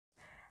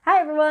Hi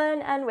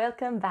everyone and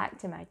welcome back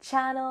to my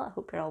channel. I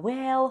hope you're all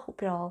well,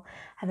 hope you're all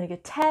having a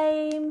good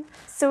time.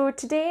 So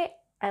today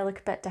I look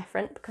a bit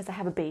different because I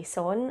have a base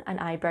on and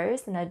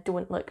eyebrows and I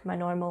don't look my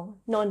normal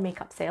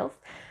non-makeup self,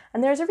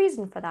 and there's a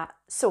reason for that.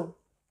 So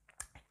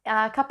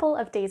a couple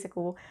of days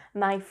ago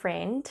my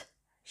friend,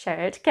 shout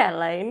out to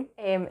Caroline,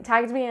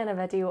 tagged me in a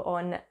video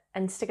on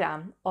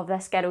Instagram of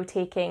this girl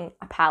taking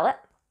a palette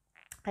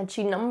and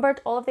she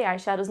numbered all of the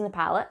eyeshadows in the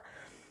palette.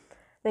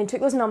 Then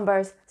took those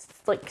numbers,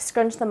 like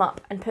scrunched them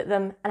up and put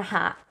them in a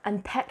hat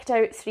and picked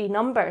out 3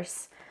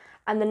 numbers.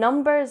 And the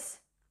numbers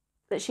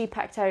that she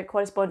picked out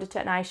corresponded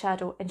to an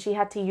eyeshadow and she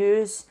had to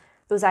use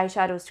those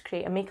eyeshadows to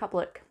create a makeup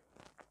look.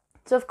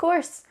 So of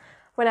course,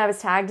 when I was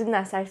tagged in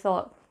this, I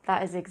thought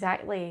that is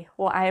exactly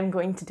what I am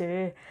going to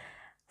do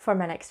for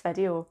my next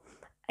video.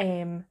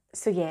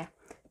 So yeah,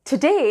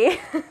 today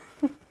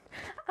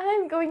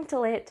I'm going to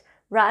let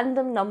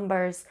random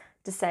numbers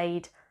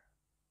decide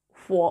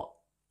what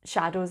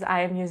shadows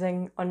I am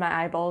using on my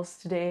eyeballs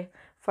today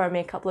for a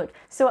makeup look.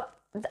 So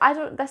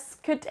this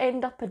could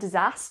end up a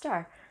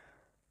disaster,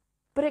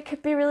 but it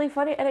could be really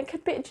funny and it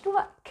could be, do you know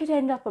what, it could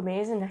end up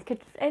amazing. I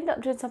could end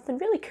up doing something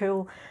really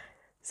cool.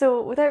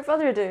 So without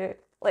further ado,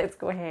 let's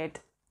go ahead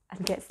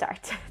and get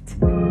started.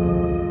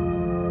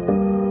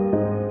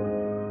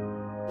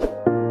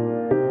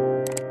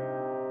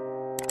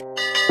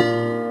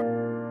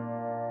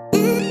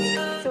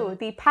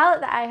 The palette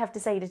that I have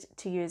decided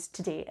to use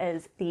today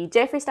is the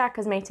Jeffree Star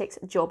Cosmetics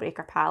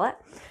Jawbreaker palette,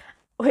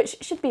 which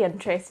should be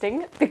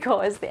interesting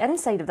because the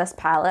inside of this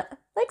palette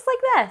looks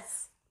like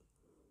this.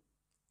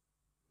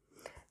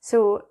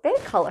 So very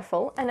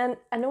colourful, and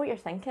I know what you're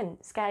thinking,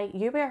 Skye,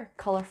 you wear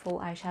colourful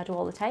eyeshadow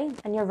all the time,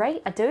 and you're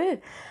right, I do,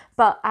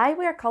 but I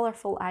wear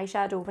colourful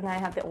eyeshadow when I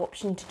have the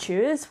option to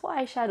choose what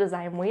eyeshadows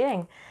I am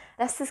wearing.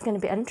 This is going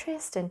to be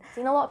interesting. I've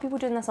seen a lot of people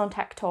doing this on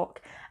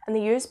TikTok and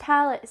they use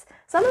palettes.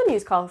 Some of them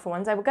use colourful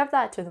ones, I will give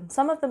that to them.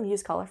 Some of them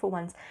use colourful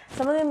ones.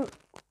 Some of them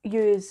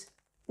use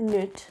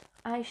nude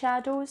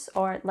eyeshadows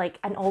or like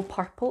an all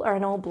purple or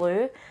an all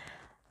blue.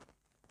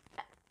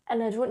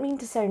 And I don't mean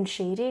to sound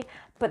shady,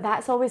 but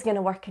that's always going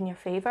to work in your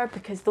favour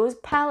because those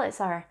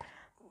palettes are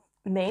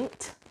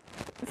meant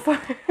for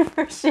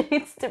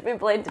shades to be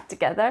blended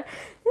together.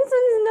 This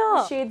one's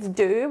not. Shades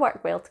do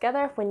work well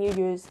together when you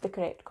use the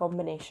correct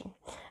combination.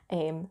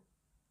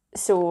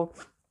 So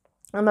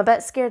I'm a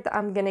bit scared that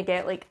I'm going to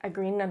get like a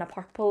green and a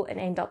purple and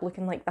end up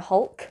looking like the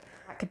Hulk.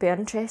 That could be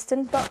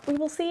interesting, but we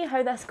will see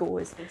how this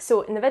goes.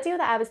 So in the video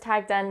that I was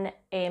tagged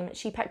in,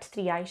 she picked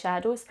 3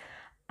 eyeshadows.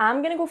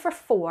 I'm going to go for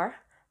 4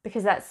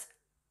 because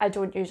I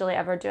don't usually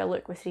ever do a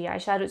look with 3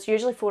 eyeshadows. It's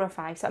usually 4 or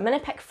 5, so I'm going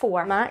to pick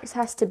 4. Max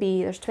has to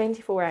be, there's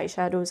 24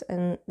 eyeshadows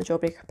in the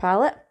Jawbreaker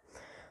palette.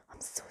 I'm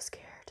so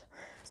scared.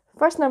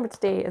 First number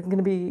today is going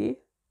to be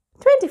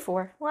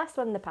 24, last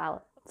one in the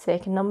palette.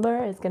 Second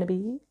number is going to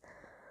be,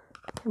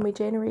 can we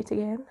generate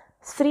again?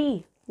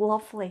 3,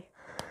 lovely.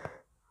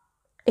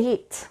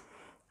 8,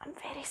 I'm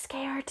very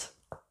scared.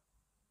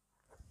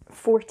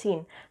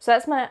 14, so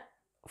that's my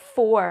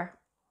 4.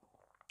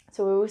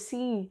 So we will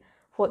see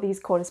what these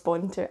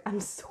correspond to.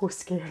 I'm so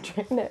scared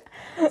right now.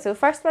 So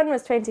first one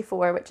was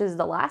 24, which is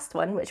the last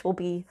one, which will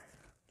be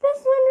this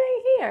one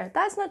right here.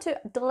 That's not too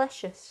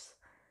delicious.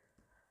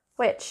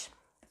 Which,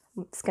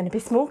 it's going to be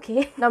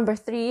smoky. Number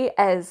 3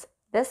 is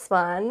this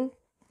one,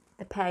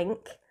 the pink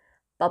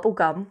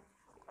bubblegum.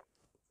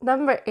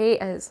 Number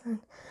 8 is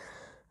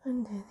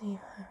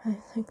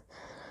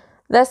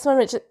this one,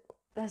 which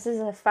this is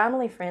a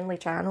family friendly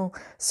channel.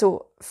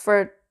 So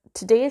for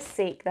today's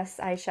sake, this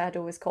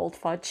eyeshadow is called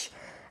Fudge.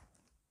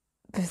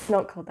 But it's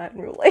not called that in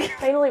real life.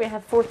 Finally, we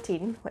have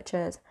 14, which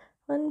is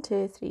 1,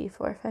 2, 3,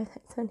 4, 5,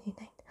 6, 7, 8, 9,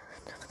 10,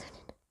 11,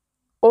 13.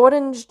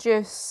 Orange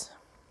juice.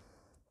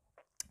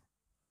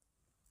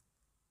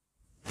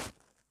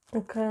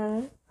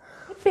 Okay.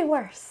 Could be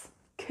worse.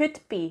 Could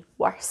be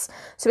worse.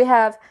 So we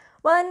have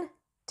 1,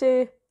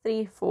 2,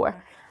 3,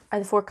 4 are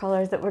the 4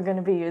 colours that we're going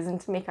to be using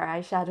to make our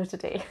eyeshadow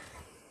today.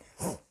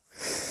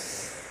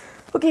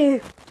 Okay,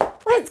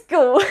 let's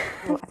go.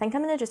 I think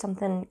I'm going to do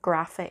something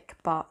graphic,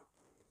 but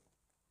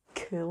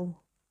cool,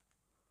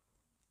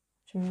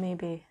 which may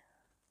be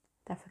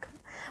difficult,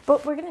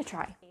 but we're going to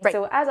try. Right.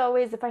 So as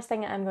always, the first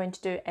thing that I'm going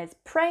to do is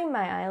prime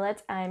my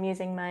eyelids. I'm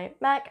using my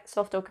MAC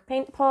Soft Ochre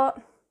paint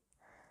pot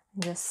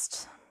and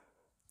just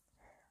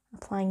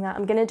applying that.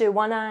 I'm going to do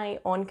one eye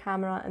on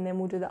camera and then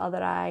we'll do the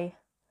other eye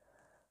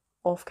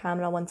off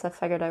camera once I've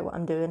figured out what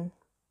I'm doing.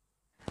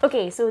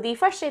 Okay, so the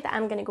first shade that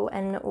I'm going to go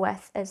in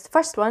with is the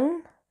first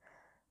one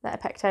that I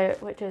picked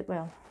out, which is,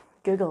 well,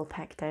 Google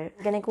picked out.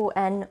 I'm going to go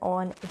in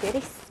on a very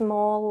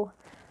small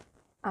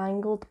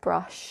angled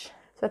brush.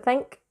 So I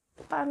think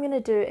what I'm going to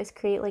do is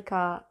create like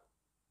a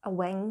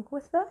wing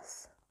with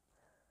this.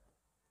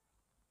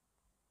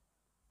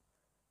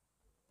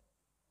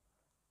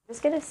 I'm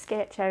just going to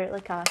sketch out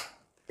like a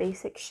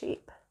basic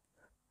shape.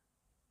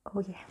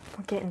 Oh yeah,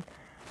 we're getting,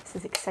 this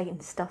is exciting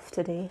stuff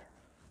today.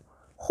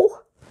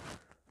 Oh!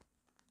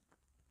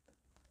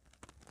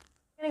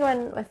 I'm going to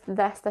go in with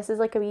this. This is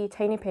like a wee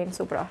tiny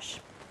pencil brush.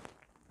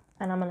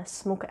 And I'm going to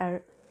smoke it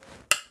out.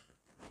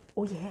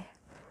 Oh yeah.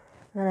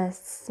 I'm gonna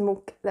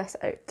smoke this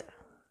out.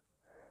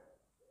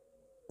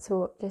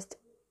 So just,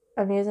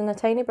 I'm using a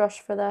tiny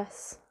brush for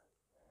this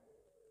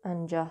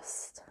and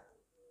just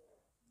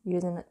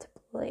using it to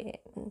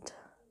blend.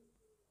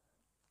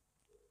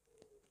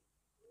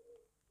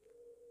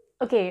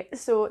 Okay,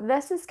 so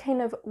this is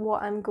kind of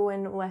what I'm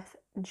going with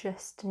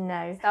just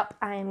now. Up,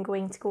 I am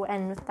going to go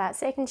in with that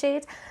second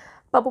shade,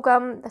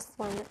 Bubblegum, this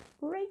one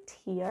right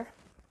here.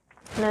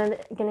 And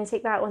I'm going to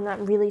take that one, that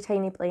really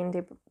tiny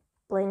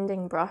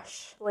blending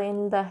brush,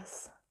 blend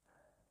this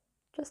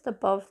just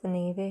above the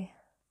navy,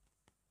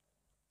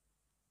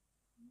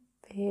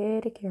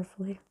 very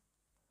carefully.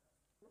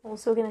 I'm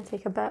also going to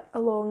take a bit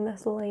along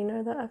this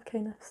liner that I've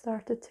kind of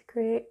started to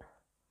create.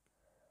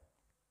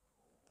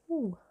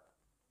 Ooh.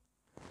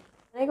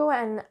 I go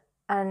in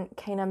and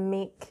kind of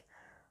make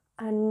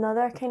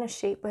another kind of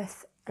shape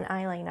with an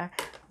eyeliner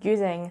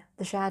using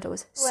the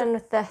shadows. So in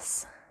with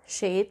this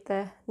shade,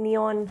 the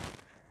neon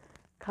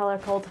colour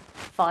called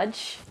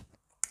Fudge.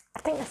 I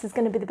think this is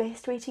going to be the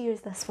best way to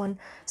use this one.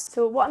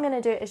 So what I'm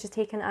going to do is just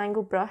take an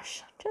angled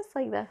brush, just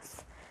like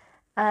this,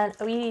 and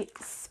a wee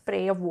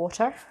spray of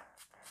water,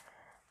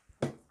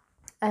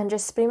 and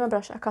just spray my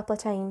brush a couple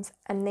of times,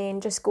 and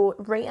then just go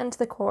right into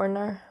the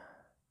corner.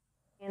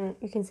 And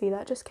you can see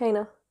that just kind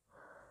of,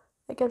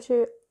 it gives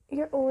you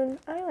your own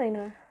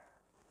eyeliner.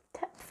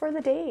 Tip for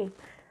the day.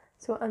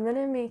 So I'm going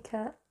to make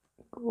it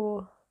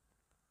go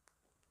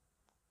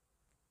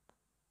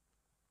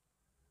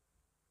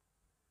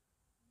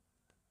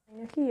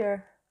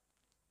here.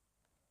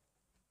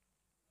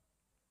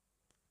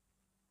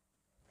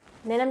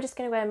 And then I'm just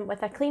going to go in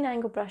with a clean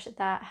angle brush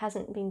that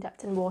hasn't been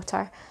dipped in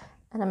water,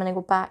 and I'm going to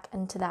go back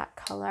into that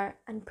colour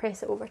and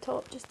press it over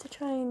top just to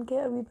try and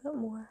get a wee bit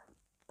more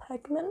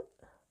pigment.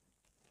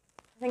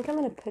 I think I'm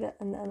going to put it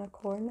in the inner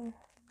corner,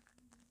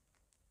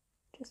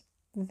 just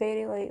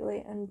very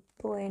lightly, and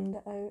blend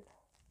it out.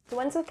 So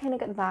once I've kind of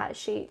got that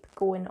shape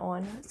going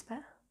on, it's a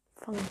bit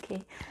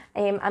funky,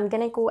 I'm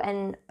going to go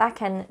in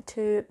back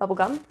into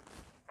Bubblegum,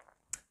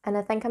 and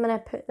I think I'm going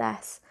to put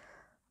this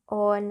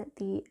on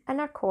the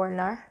inner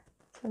corner.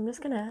 So I'm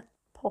just going to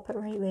pop it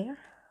right there,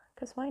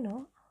 because why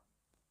not?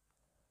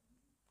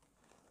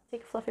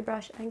 Take a fluffy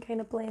brush and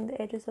kind of blend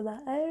the edges of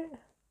that out.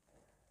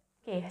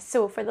 Okay,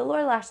 so for the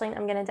lower lash line,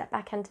 I'm going to dip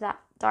back into that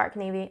dark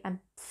navy and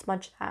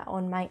smudge that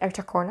on my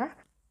outer corner.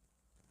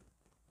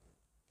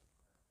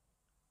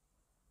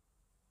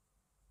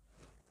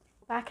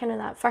 Back into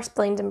that first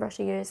blending brush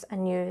I used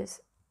and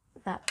use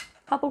that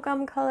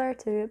bubblegum colour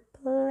to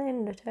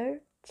blend it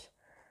out.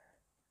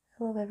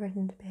 I love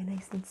everything to be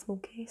nice and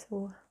smoky,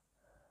 so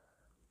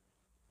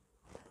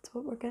that's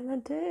what we're gonna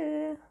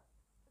do.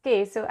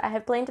 Okay, so I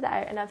have blended it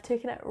out and I've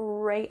taken it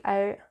right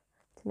out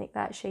to make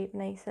that shape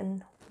nice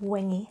and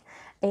wingy.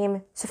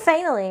 So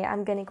finally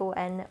I'm going to go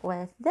in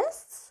with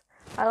this,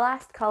 our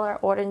last colour,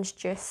 Orange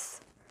Juice,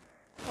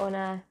 on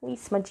a wee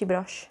smudgy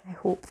brush. I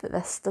hope that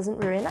this doesn't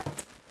ruin it.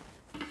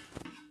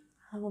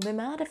 I will be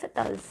mad if it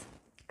does,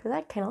 because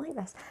I kind of like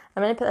this.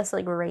 I'm going to put this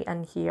like right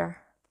in here.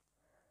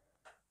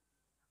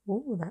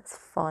 Ooh, that's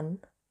fun.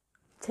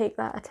 Take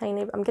that a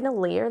tiny bit. I'm going to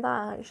layer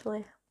that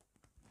actually.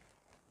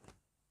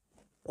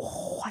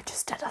 Oh, I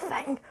just did a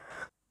thing.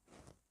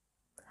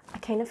 I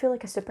kind of feel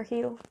like a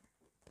superhero.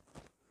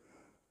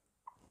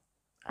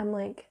 I'm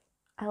like,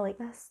 I like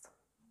this.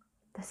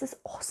 This is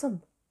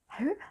awesome.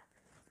 How?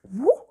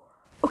 Whoa.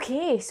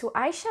 Okay, so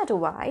eyeshadow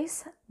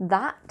wise,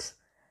 that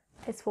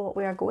is what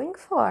we are going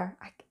for.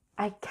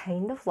 I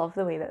kind of love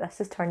the way that this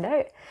has turned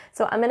out.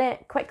 So I'm going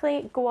to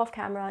quickly go off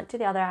camera to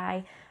the other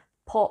eye,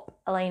 pop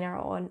a liner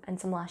on and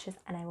some lashes,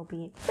 and I will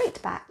be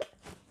right back.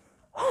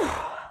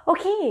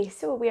 Okay,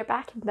 so we are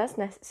back in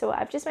business. So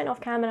I've just went off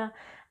camera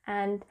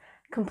and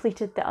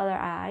completed the other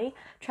eye.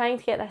 Trying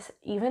to get this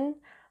even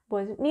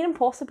was near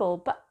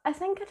impossible, but I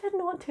think I did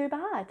not too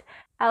bad.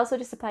 I also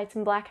just applied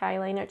some black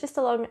eyeliner just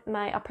along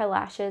my upper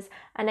lashes,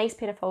 a nice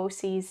pair of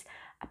falsies.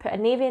 I put a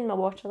navy in my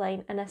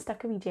waterline and I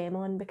stuck a wee gem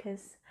on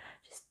because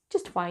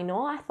just why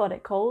not? I thought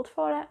it called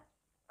for it.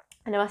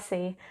 And I must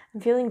say,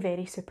 I'm feeling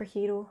very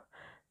superhero,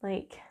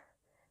 like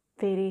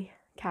very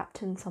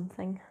Captain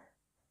something.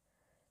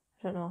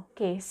 I don't know.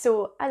 Okay,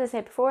 so as I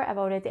said before, I've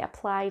already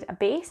applied a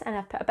base and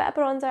I've put a bit of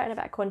bronzer and a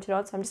bit of contour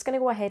on, so I'm just going to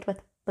go ahead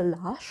with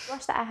blush. The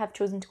blush that I have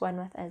chosen to go in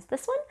with is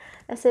this one.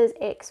 This is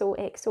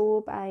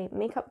XOXO by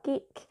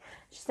Geek.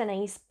 It's just a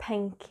nice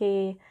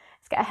pinky,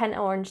 it's got a hint of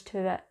orange to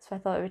it, so I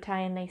thought it would tie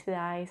in nice with the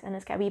eyes, and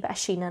it's got a wee bit of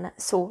sheen in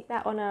it. So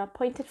that on a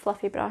pointed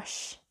fluffy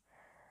brush,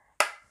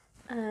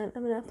 and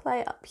I'm going to apply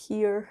it up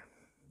here,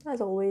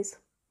 as always,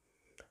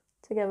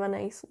 to give a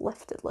nice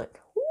lifted look.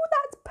 Oh,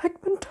 that's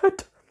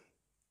pigmented!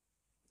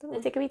 I'm going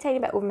to take a wee tiny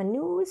bit over my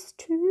nose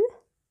too,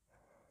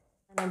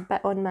 and a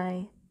bit on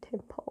my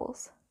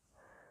temples.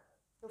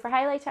 So for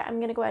highlighter, I'm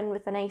going to go in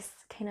with a nice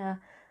kind of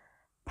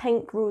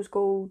pink rose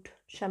gold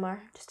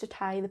shimmer just to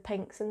tie the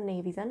pinks and the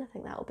navies in. I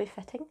think that will be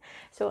fitting.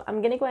 So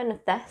I'm going to go in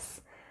with this.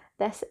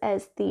 This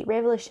is the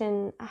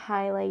Revolution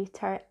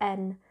highlighter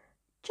in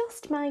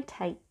Just My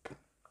Type.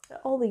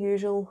 All the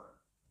usual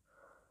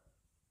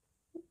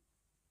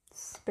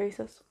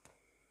basis.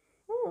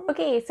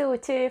 Okay, so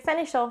to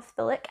finish off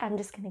the look, I'm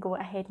just going to go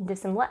ahead and do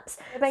some lips.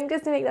 I think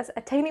just to make this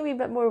a tiny wee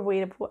bit more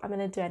wearable, I'm going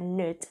to do a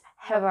nude.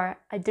 However,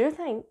 I do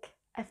think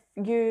if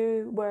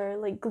you were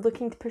like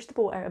looking to push the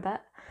boat out a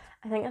bit,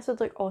 I think this would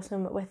look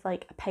awesome with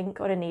like a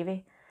pink or a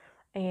navy.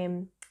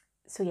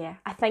 So yeah,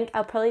 I think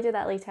I'll probably do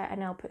that later,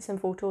 and I'll put some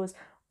photos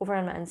over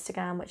on my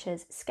Instagram, which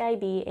is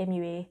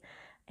skyebmua.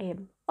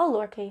 All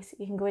lowercase.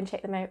 You can go and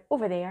check them out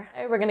over there.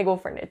 We're going to go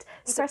for nude.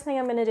 So first thing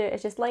I'm going to do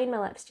is just line my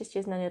lips, just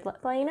using a nude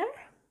lip liner.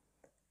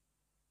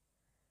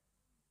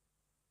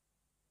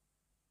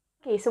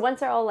 Okay, so once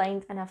they're all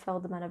lined and I've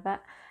filled them in a bit,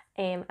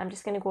 I'm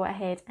just going to go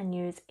ahead and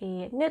use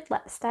a nude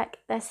lipstick.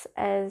 This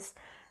is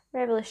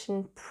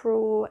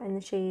RevolutionPro in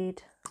the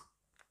shade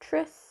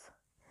Truth.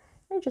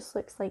 It just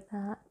looks like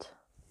that.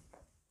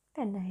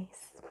 Very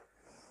nice.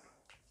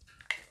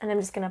 And I'm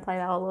just going to apply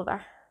that all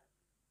over.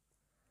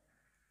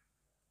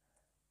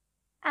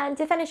 And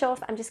to finish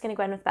off, I'm just going to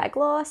go in with a bit of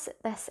gloss.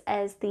 This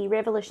is the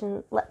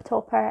Revolution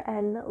LipTopper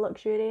in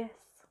Luxurious.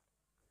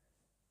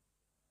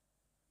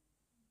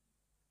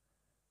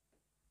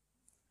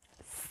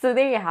 So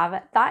there you have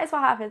it. That is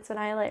what happens when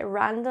I let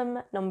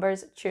random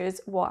numbers choose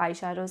what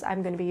eyeshadows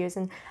I'm going to be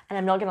using. And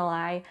I'm not going to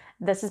lie,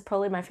 this is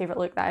probably my favourite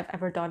look that I've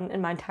ever done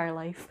in my entire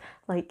life.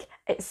 Like,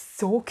 it's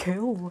so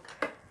cool.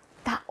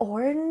 That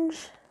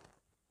orange,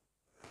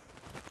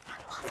 I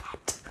love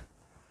it.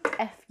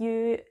 If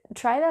you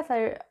try this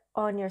out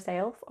on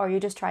yourself, or you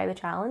just try the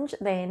challenge,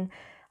 then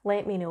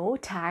let me know,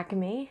 tag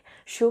me,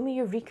 show me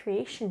your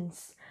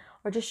recreations,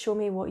 or just show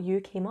me what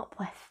you came up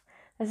with.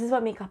 This is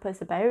what makeup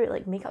is about.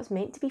 Like, makeup's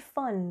meant to be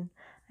fun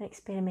and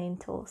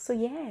experimental. So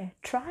yeah,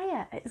 try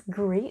it. It's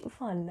great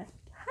fun.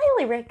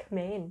 Highly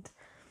recommend.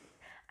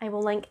 I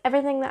will link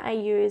everything that I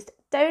used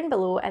down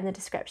below in the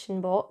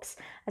description box,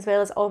 as well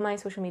as all my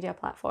social media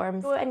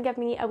platforms. Go and give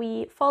me a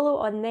wee follow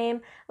on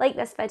them, like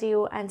this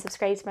video and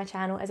subscribe to my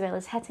channel, as well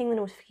as hitting the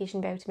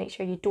notification bell to make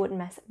sure you don't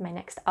miss my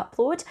next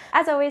upload.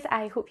 As always,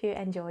 I hope you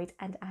enjoyed,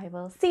 and I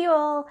will see you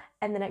all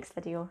in the next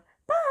video.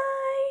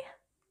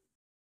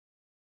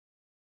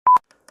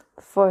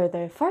 For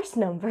the first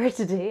number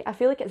today, I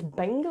feel like it's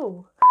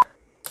bingo.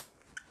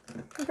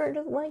 You're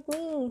just like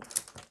me.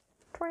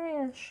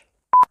 Trash.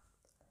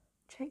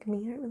 Check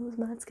me out with those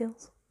mad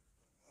skills.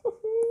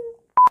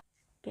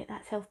 Get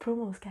that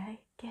self-promo, Skye.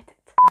 Get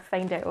it. I'll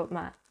find out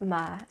what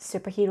my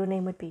superhero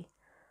name would be.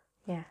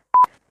 Yeah.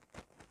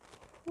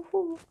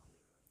 Oh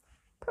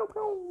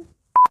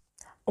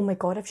my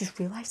god, I've just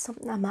realised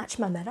something. I match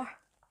my mirror.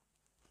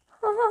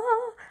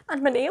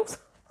 And my nails.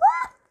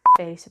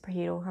 Very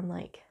superhero. I'm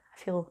like, I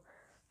feel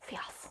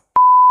fierce.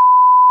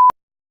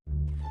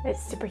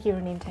 It's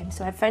superhero name time.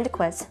 So I've found a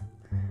quiz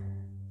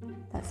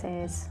that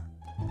says,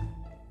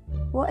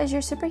 what is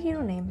your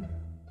superhero name?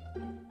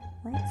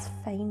 Let's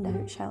find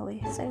out, shall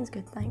we? Sounds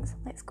good, thanks.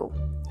 Let's go.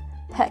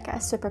 Pick a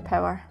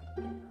superpower.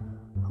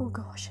 Oh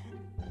gosh.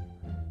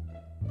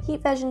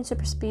 Heat vision,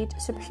 super speed,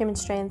 superhuman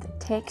strength,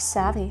 tech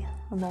savvy.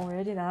 I'm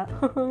already that.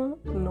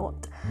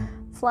 Not.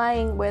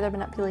 Flying, weather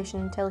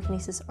manipulation,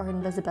 telekinesis, or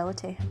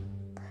invisibility.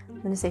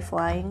 I'm gonna say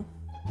flying.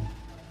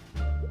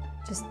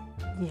 Just,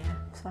 yeah,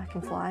 so I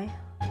can fly.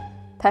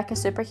 Pick a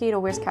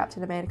superhero. Where's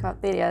Captain America?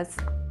 There he is.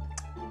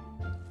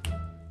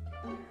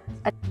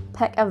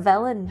 Pick a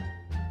villain.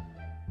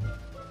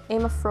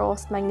 Emma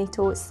Frost,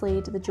 Magneto,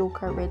 Slade, the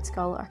Joker, Red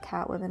Skull, or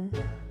Catwoman.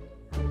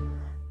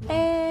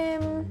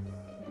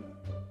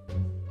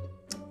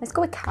 Let's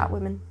go with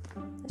Catwoman.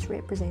 Let's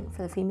represent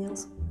for the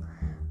females.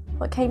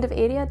 What kind of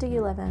area do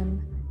you live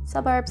in?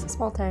 Suburbs,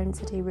 small town,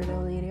 city,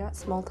 rural area,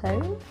 small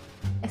town.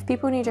 If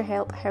people need your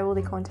help, how will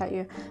they contact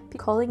you? Be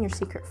calling your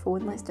secret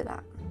phone. Let's do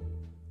that.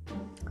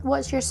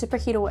 What's your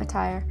superhero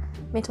attire?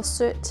 Metal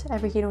suit,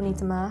 every hero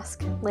needs a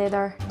mask,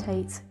 leather,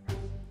 tights,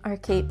 or a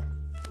cape.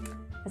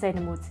 As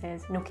Edna Mode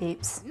says, no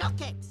capes. No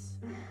capes!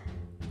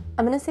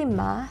 I'm gonna say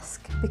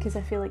mask because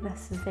I feel like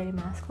this is very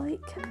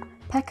mask-like.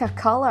 Pick a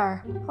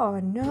colour. Oh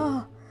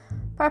no.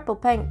 Purple,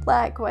 pink,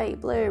 black, white,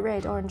 blue,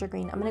 red, orange, or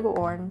green. I'm gonna go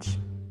orange.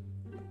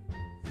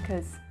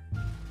 Because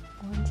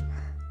orange.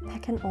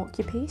 Pick an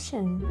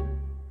occupation.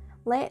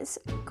 Let's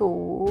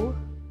go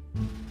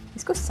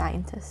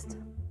scientist.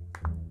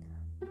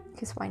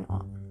 Because why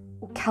not?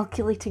 Oh,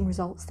 calculating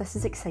results. This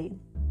is exciting.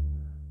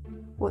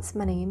 What's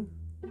my name?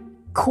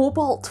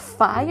 Cobalt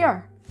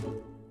Fire.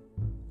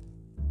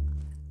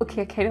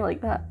 Okay, I kind of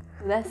like that.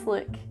 This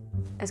look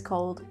is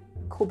called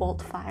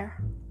Cobalt Fire.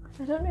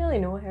 I don't really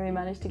know how we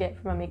managed to get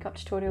from a makeup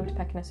tutorial to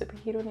picking a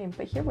superhero name,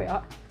 but here we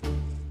are.